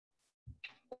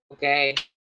Okay.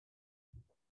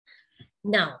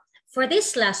 Now, for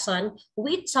this lesson,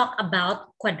 we talk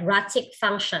about quadratic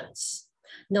functions.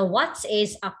 Now, what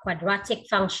is a quadratic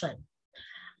function?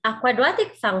 A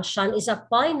quadratic function is a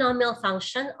polynomial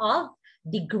function of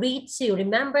degree 2.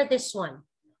 Remember this one,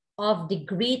 of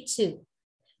degree 2.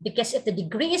 Because if the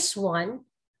degree is 1,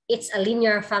 it's a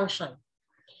linear function.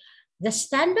 The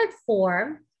standard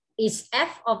form is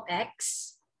f of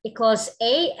x equals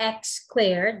ax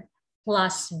squared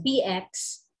plus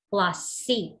bx plus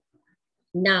c.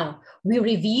 Now, we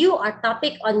review our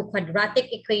topic on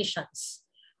quadratic equations.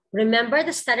 Remember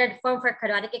the standard form for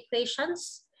quadratic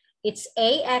equations? It's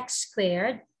ax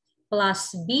squared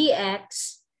plus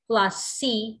bx plus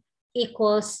c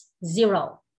equals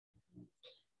 0.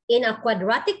 In a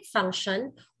quadratic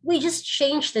function, we just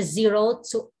change the 0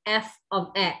 to f of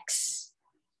x.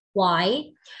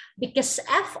 Why? Because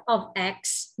f of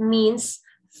x means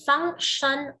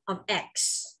function of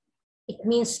x. It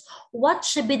means what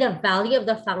should be the value of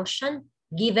the function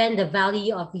given the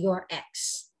value of your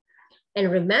x. And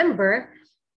remember,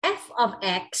 f of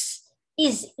x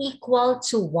is equal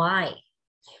to y.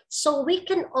 So we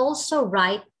can also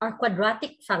write our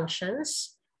quadratic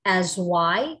functions as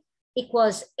y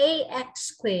equals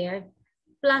ax squared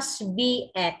plus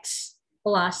bx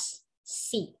plus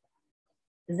c.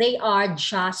 They are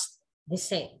just the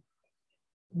same.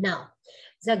 Now,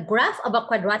 the graph of a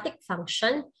quadratic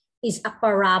function is a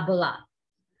parabola.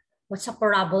 What's a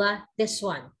parabola? This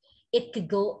one. It could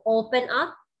go open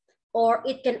up or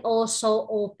it can also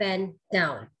open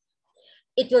down.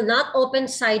 It will not open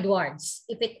sidewards.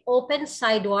 If it opens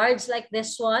sidewards like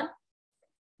this one,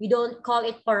 we don't call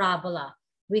it parabola.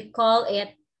 We call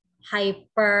it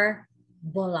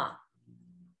hyperbola.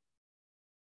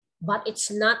 But it's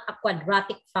not a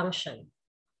quadratic function.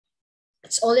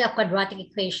 It's only a quadratic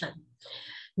equation.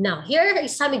 Now, here are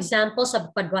some examples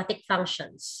of quadratic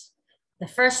functions. The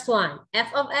first one,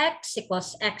 f of x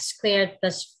equals x squared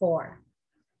plus 4.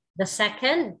 The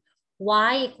second,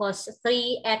 y equals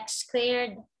 3x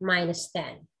squared minus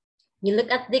 10. You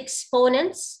look at the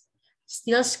exponents,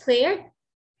 still squared.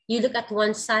 You look at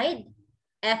one side,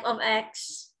 f of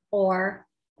x or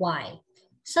y.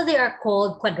 So they are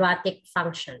called quadratic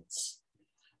functions.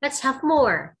 Let's have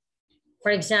more.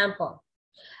 For example,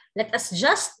 let us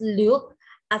just look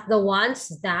at the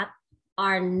ones that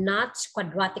are not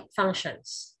quadratic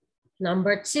functions.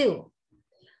 Number 2,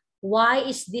 why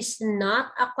is this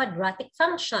not a quadratic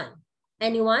function?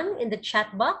 Anyone in the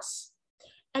chat box?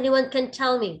 Anyone can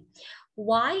tell me,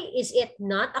 why is it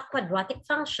not a quadratic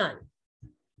function?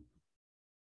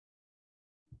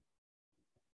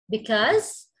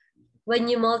 Because when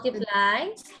you multiply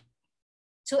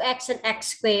 2x and x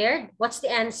squared, what's the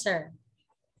answer?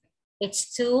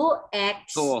 It's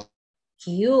 2x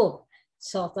cubed.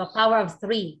 So the power of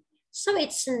 3. So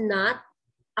it's not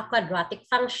a quadratic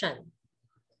function.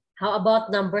 How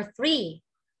about number 3?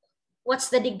 What's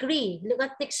the degree? Look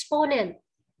at the exponent.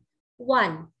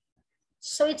 1.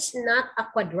 So it's not a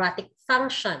quadratic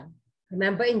function.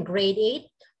 Remember in grade 8,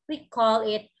 we call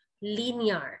it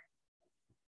linear.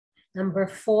 Number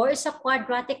 4 is a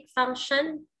quadratic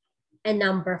function. And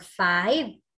number 5,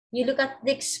 you look at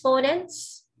the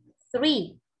exponents.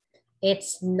 3.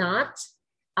 It's not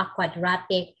a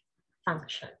quadratic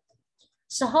function.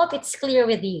 So hope it's clear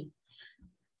with you.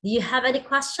 Do you have any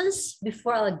questions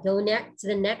before I'll go to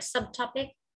the next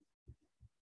subtopic?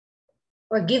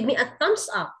 Or give me a thumbs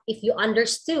up if you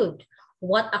understood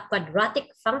what a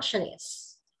quadratic function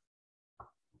is.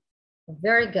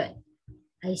 Very good.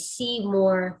 I see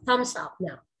more thumbs up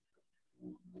now.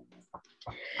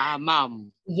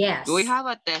 Ma'am. Yes. Do we have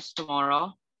a test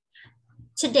tomorrow?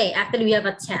 Today, actually, we have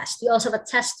a test. We also have a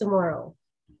test tomorrow.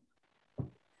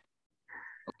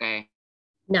 Okay.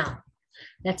 Now,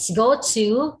 let's go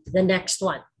to the next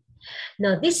one.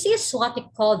 Now, this is what we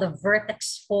call the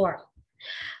vertex form.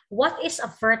 What is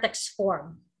a vertex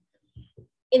form?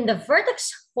 In the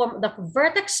vertex form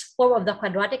of the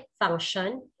quadratic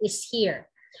function is here.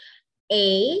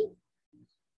 A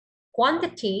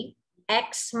quantity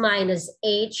x minus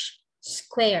h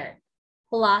squared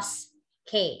plus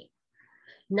k.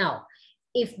 Now,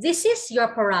 if this is your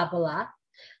parabola,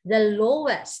 the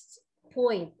lowest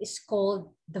point is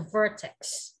called the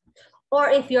vertex. Or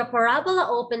if your parabola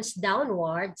opens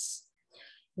downwards,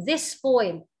 this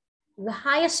point, the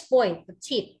highest point, the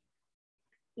tip,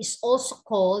 is also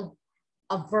called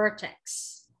a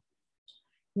vertex.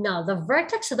 Now, the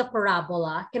vertex of the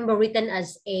parabola can be written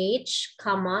as h,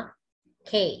 comma,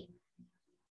 k.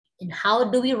 And how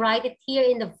do we write it here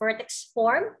in the vertex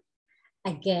form?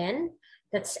 Again,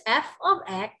 that's f of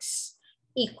x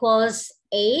equals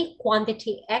A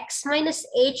quantity x minus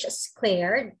h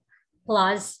squared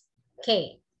plus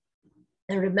k.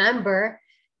 And remember,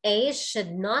 a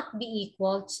should not be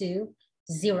equal to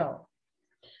 0.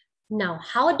 Now,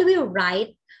 how do we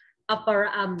write a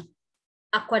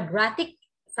quadratic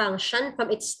function from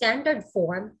its standard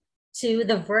form to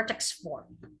the vertex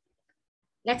form?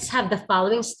 Let's have the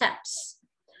following steps.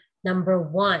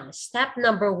 Step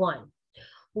number one,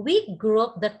 we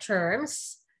group the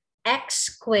terms x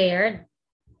squared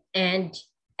and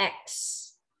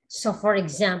x. So for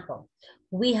example,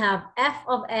 we have f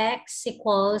of x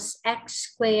equals x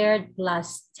squared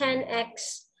plus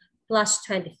 10x plus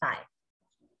 25.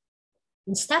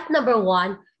 In step number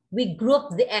one, we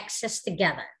group the x's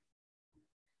together.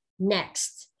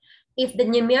 Next, if the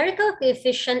numerical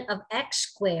coefficient of x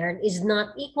squared is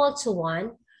not equal to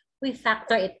 1, we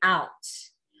factor it out.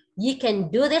 You can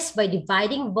do this by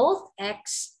dividing both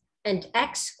x and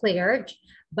x squared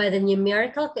by the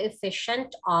numerical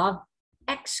coefficient of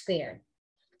x squared.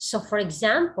 So for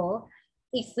example,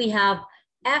 if we have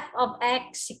f of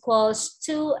x equals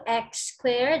 2x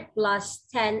squared plus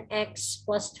 10x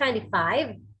plus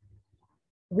 25,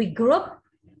 we group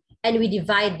and we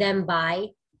divide them by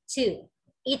 2.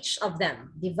 Each of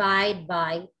them divide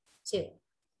by 2.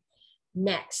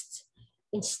 Next,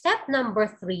 in step number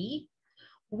 3,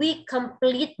 we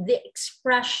complete the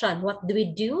expression. What do we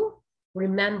do?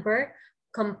 Remember,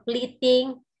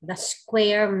 completing the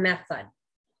square method.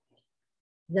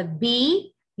 The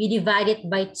b, you divide it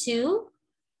by 2,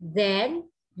 then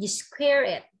you square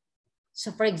it.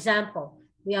 So for example,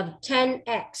 we have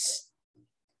 10x.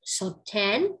 So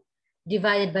 10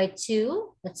 divided by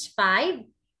 2, that's 5.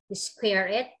 You square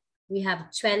it, we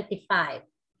have 25.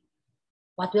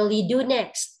 What will you do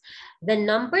next? The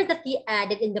number that you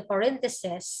added in the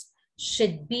parentheses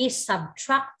should be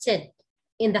subtracted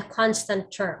in the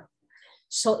constant term.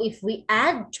 So if we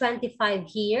add 25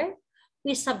 here,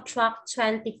 we subtract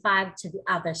 25 to the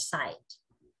other side.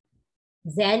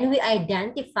 Then we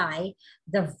identify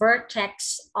the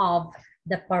vertex of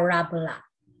the parabola.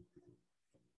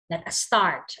 Let us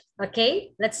start,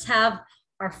 okay? Let's have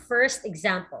our first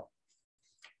example.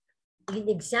 In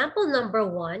example number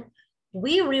 1,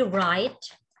 we rewrite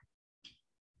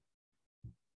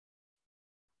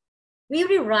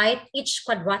each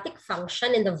quadratic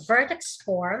function in the vertex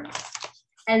form,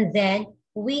 and then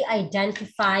we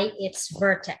identify its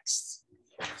vertex.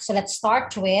 So let's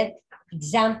start with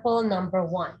example number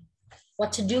 1.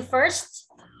 What to do first?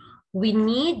 We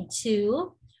need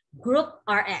to group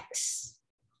our x.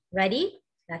 Ready?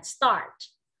 Let's start.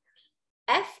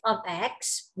 F of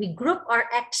x, we group our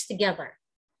x together.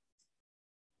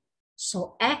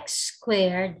 So x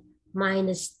squared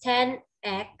minus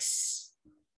 10x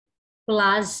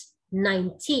plus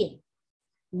 19.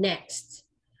 Next,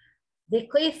 the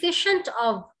coefficient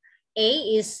of a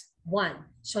is 1,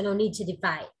 so no need to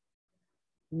divide.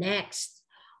 Next,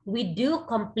 we do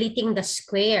completing the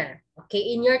square. Okay,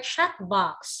 in your chat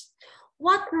box,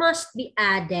 what must be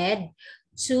added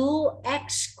to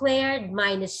x squared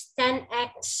minus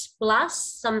 10x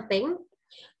plus something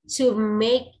to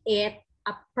make it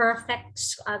a perfect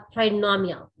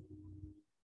trinomial?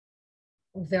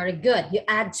 Very good. You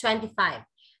add 25.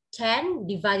 10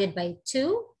 divided by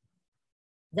 2,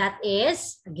 that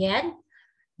is, again,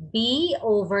 b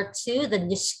over 2, then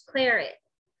you square it.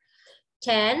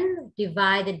 10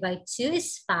 divided by 2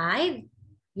 is 5.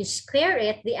 You square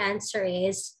it, the answer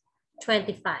is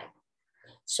 25.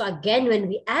 So again, when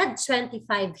we add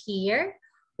 25 here,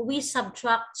 we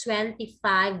subtract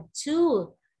 25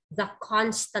 to the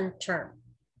constant term.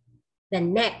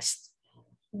 Then next,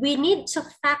 we need to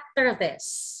factor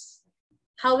this.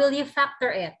 How will you factor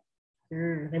it?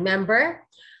 Remember,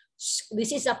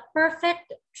 this is a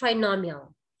perfect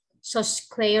trinomial. So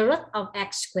square root of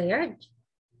x squared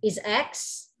is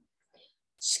x.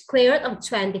 Square root of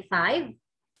 25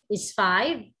 is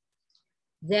 5.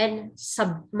 Then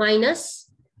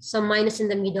minus, some minus in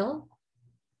the middle.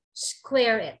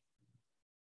 Square it.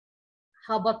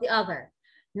 How about the other?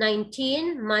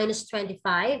 19 minus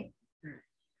 25,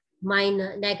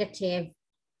 minus negative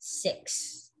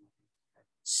 6.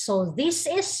 So this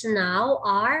is now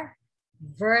our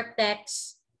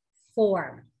vertex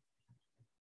form.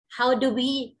 How do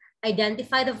we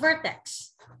identify the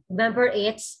vertex? Remember,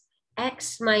 it's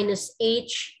x minus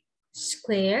h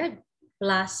squared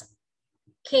plus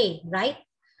k, right?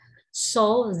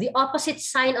 So the opposite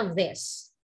sign of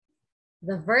this.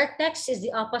 The vertex is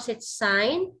the opposite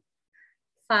sign,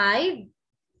 5,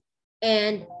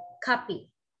 and copy.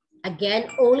 Again,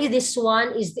 only this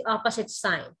one is the opposite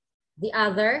sign. The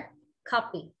other,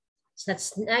 copy. So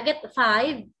that's negative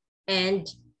 5 and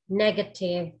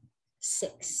negative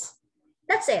 6.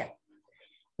 That's it.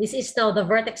 This is now the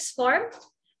vertex form,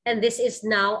 and this is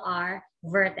now our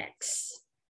vertex.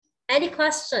 Any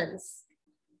questions?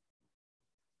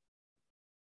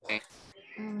 Okay.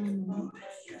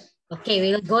 Okay,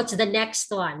 we'll go to the next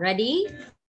one. Ready?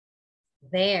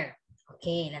 There.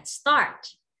 Okay, let's start.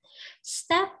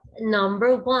 Step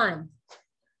number 1.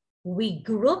 We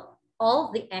group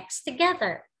all the x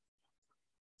together.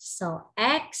 So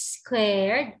x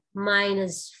squared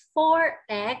minus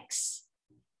 4x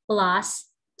plus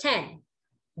 10.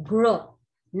 Group.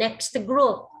 Next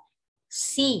group.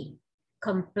 C.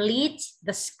 Complete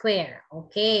the square.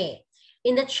 Okay.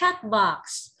 In the chat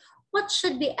box, what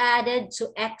should be added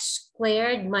to x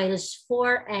squared minus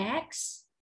 4x?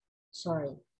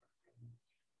 Sorry.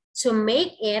 To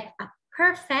make it a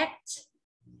perfect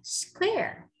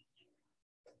square.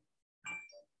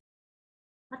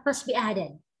 What must be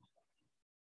added?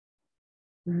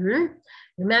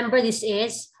 Remember, this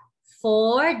is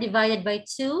 4 divided by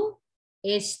 2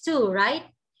 is 2, right?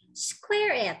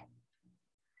 Square it.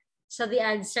 So the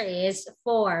answer is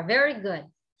 4. Very good.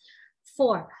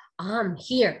 4.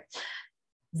 Here.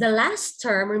 The last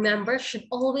term, remember, should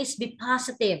always be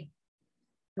positive.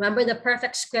 Remember the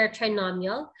perfect square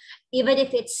trinomial? Even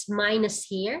if it's minus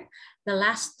here, the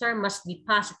last term must be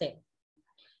positive.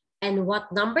 And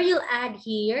what number you'll add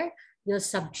here, you'll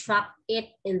subtract it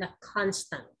in the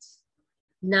constant.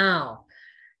 Now,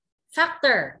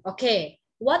 factor. Okay,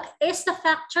 what is the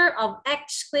factor of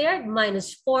x squared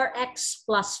minus 4x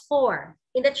plus 4?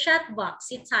 In the chat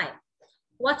box, you type.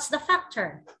 What's the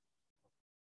factor?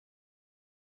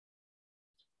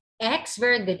 X,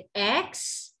 very good.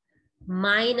 X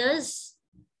minus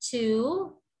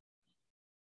 2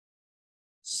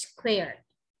 squared.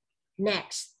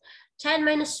 Next, 10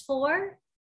 minus 4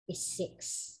 is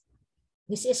 6.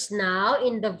 This is now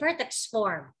in the vertex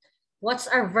form. What's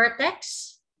our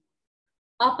vertex?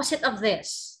 Opposite of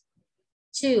this.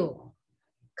 2.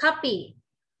 Copy.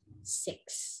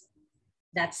 6.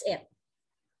 That's it.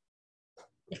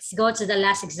 Let's go to the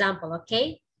last example,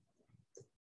 okay?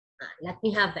 Let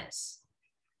me have this.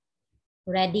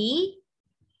 Ready?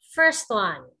 First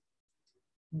one.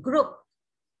 Group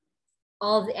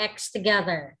all the x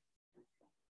together.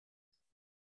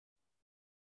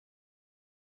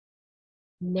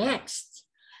 Next,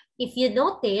 if you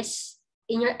notice,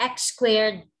 in your x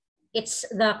squared,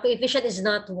 the coefficient is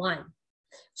not 1.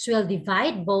 So we'll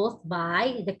divide both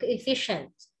by the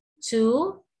coefficient,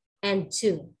 2 and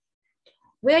 2.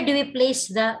 Where do we place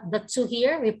the 2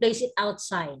 here? We place it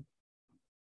outside.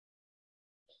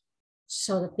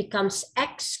 So it becomes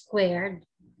x squared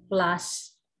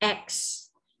plus x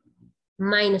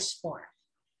minus 4.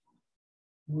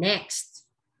 Next,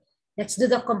 let's do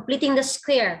the completing the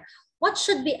square. What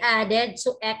should be added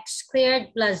to x squared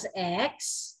plus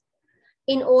x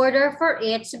in order for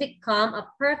it to become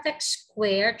a perfect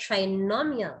square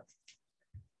trinomial?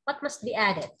 What must be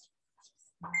added?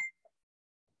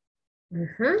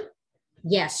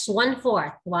 Yes,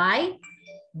 1/4. Why?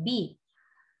 B.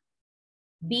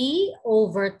 B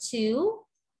over 2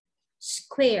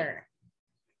 square.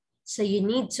 So you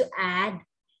need to add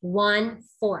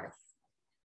 1/4.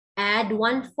 Add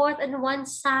 1/4 on one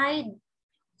side,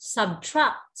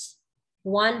 subtract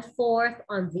 1/4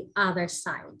 on the other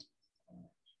side.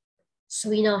 So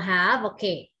we now have,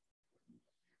 okay,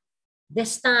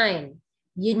 this time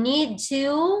you need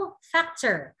to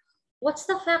factor. What's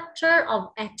the factor of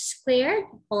x squared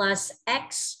plus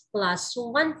x plus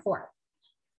 1/4?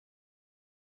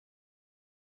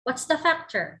 What's the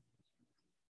factor?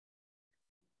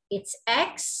 It's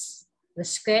x, the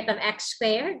square root of x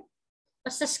squared.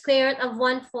 What's the square root of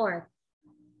 1/4?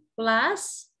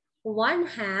 Plus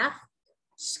 1/2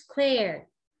 squared.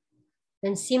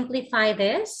 Then simplify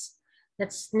this.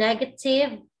 That's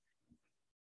negative.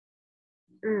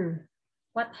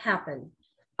 What happened?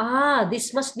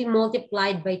 This must be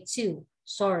multiplied by 2.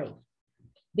 Sorry,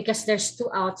 because there's 2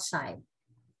 outside.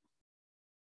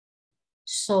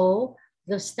 So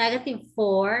there's negative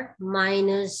 4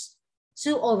 minus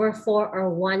 2 over 4 or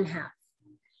 1/2.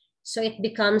 So it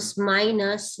becomes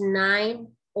minus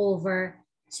 9 over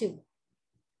 2.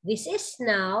 This is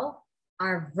now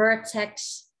our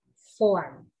vertex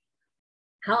form.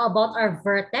 How about our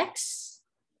vertex?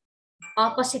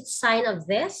 Opposite sign of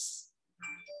this,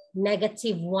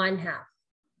 negative 1/2.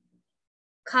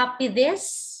 Copy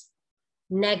this,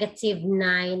 negative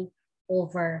 9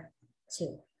 over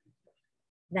 2.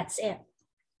 That's it.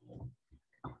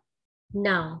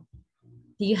 Now,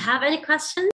 do you have any questions?